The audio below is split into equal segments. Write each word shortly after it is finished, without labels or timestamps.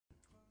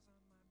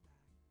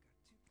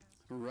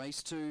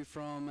Race 2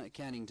 from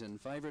Cannington.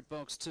 Favourite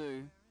box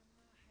 2.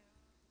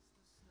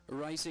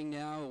 Racing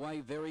now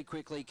away very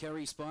quickly.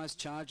 Kerry Spice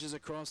charges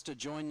across to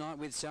join Night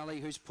with Sally,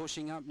 who's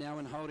pushing up now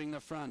and holding the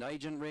front.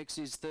 Agent Rex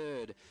is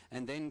third,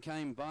 and then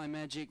came By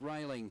Magic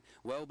railing.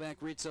 Well back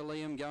Ritza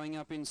Liam going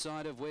up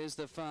inside of Where's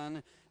the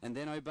Fun, and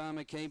then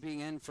Obama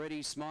Keeping and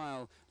Freddie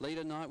Smile.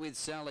 Leader Night with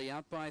Sally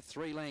out by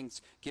 3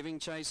 lengths, giving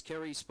chase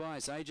Kerry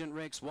Spice. Agent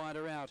Rex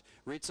wider out.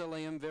 Ritza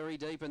Liam very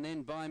deep, and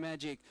then By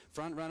Magic.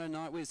 Front runner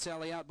Night with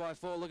Sally out by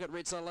 4. Look at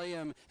Ritza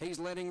Liam. He's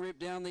letting rip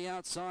down the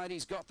outside.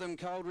 He's got them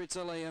cold,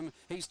 Ritza Liam.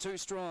 He's too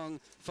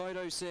strong.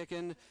 Photo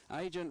second.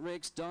 Agent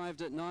Rex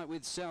dived at Night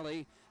with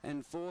Sally,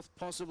 and fourth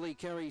possibly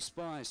Kerry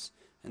Spice,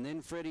 and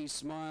then Freddie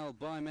Smile.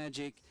 By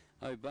Magic.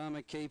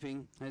 Obama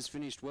Keeping has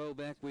finished well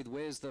back with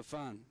Where's the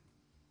Fun.